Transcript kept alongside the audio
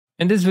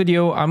In this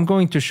video, I'm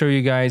going to show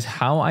you guys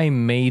how I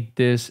made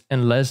this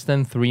in less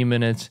than 3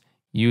 minutes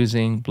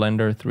using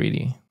Blender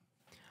 3D.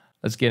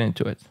 Let's get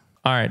into it.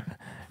 All right,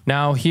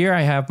 now here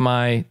I have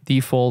my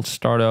default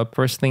startup.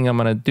 First thing I'm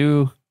gonna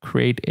do,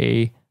 create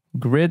a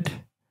grid,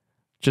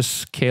 just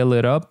scale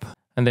it up,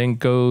 and then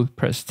go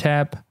press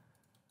tab,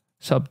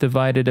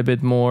 subdivide it a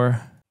bit more,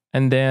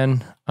 and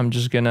then I'm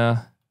just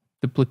gonna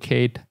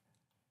duplicate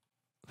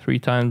 3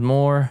 times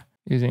more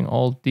using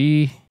Alt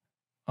D.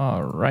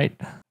 All right.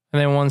 And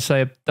then once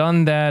I've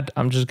done that,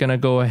 I'm just gonna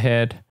go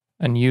ahead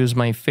and use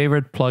my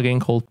favorite plugin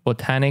called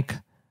Botanic.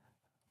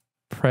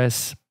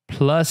 Press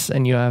plus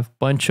and you have a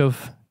bunch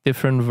of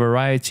different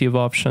variety of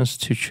options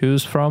to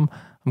choose from.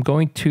 I'm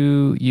going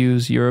to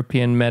use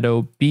European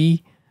Meadow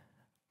B.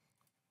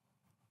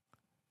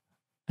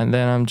 And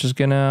then I'm just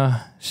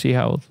gonna see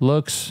how it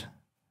looks.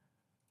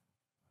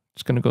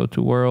 Just gonna go to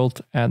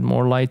world, add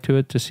more light to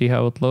it to see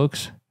how it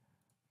looks.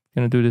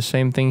 Gonna do the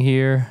same thing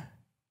here.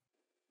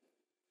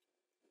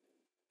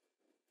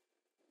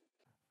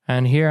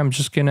 And here I'm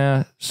just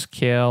gonna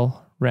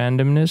scale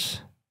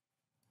randomness.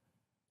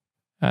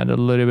 Add a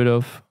little bit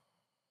of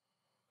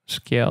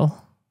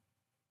scale.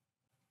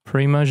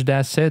 Pretty much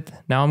that's it.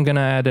 Now I'm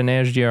gonna add an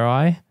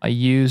HDRI. I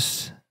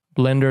use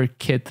Blender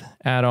Kit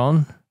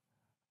add-on.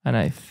 And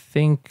I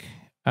think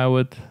I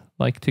would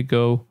like to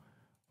go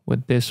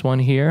with this one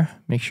here.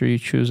 Make sure you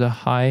choose a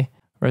high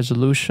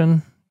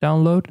resolution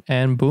download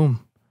and boom.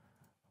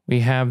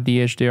 We have the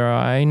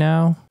HDRI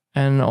now.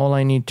 And all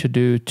I need to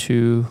do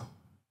to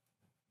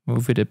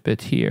move it a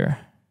bit here.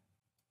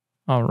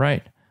 All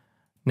right.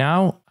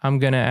 Now I'm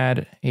gonna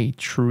add a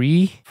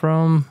tree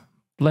from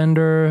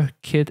Blender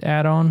Kit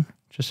add-on.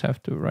 Just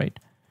have to write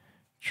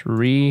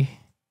tree.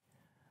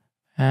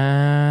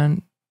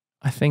 And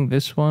I think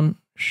this one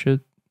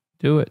should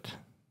do it.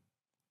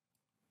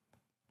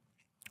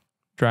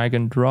 Drag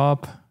and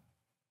drop.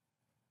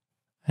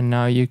 And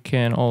now you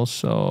can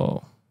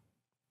also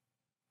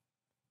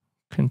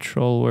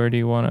control where do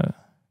you want to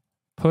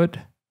put.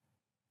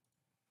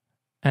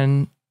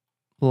 And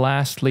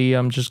lastly,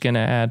 I'm just going to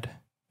add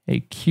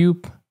a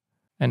cube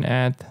and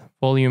add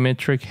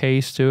volumetric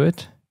haze to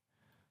it.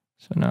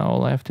 So now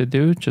all I have to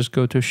do, just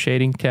go to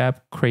shading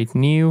tab, create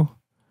new,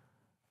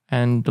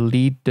 and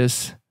delete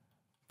this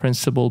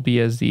principal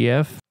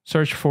BSDF.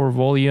 Search for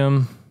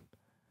volume,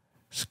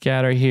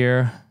 scatter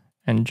here,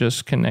 and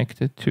just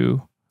connect it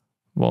to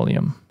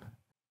volume.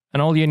 And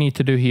all you need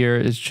to do here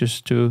is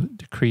just to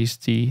decrease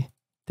the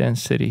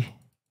density.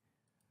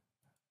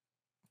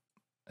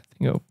 I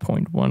think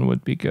 0.1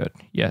 would be good.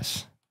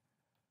 Yes.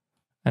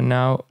 And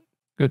now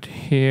go to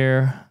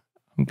here.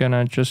 I'm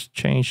gonna just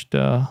change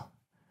the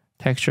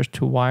texture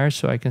to wire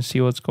so I can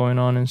see what's going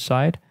on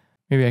inside.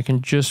 Maybe I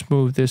can just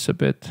move this a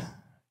bit.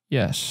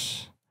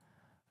 Yes.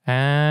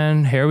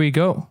 And here we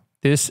go.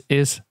 This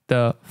is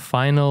the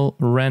final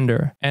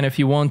render. And if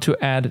you want to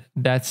add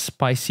that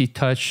spicy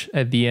touch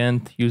at the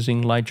end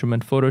using Lightroom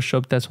and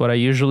Photoshop, that's what I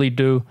usually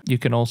do. You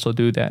can also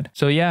do that.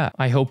 So yeah,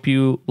 I hope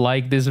you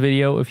like this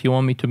video. If you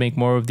want me to make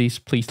more of these,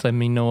 please let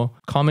me know.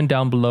 Comment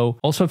down below.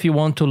 Also, if you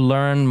want to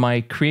learn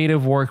my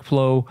creative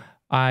workflow,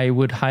 I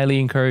would highly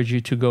encourage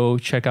you to go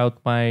check out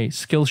my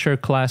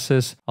Skillshare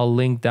classes. I'll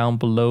link down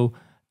below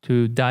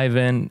to dive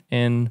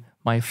in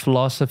my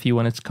philosophy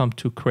when it's come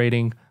to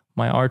creating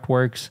my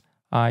artworks.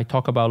 I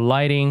talk about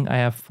lighting. I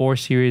have 4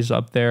 series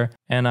up there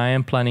and I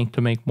am planning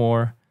to make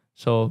more.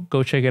 So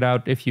go check it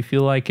out if you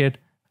feel like it,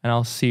 and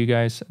I'll see you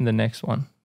guys in the next one.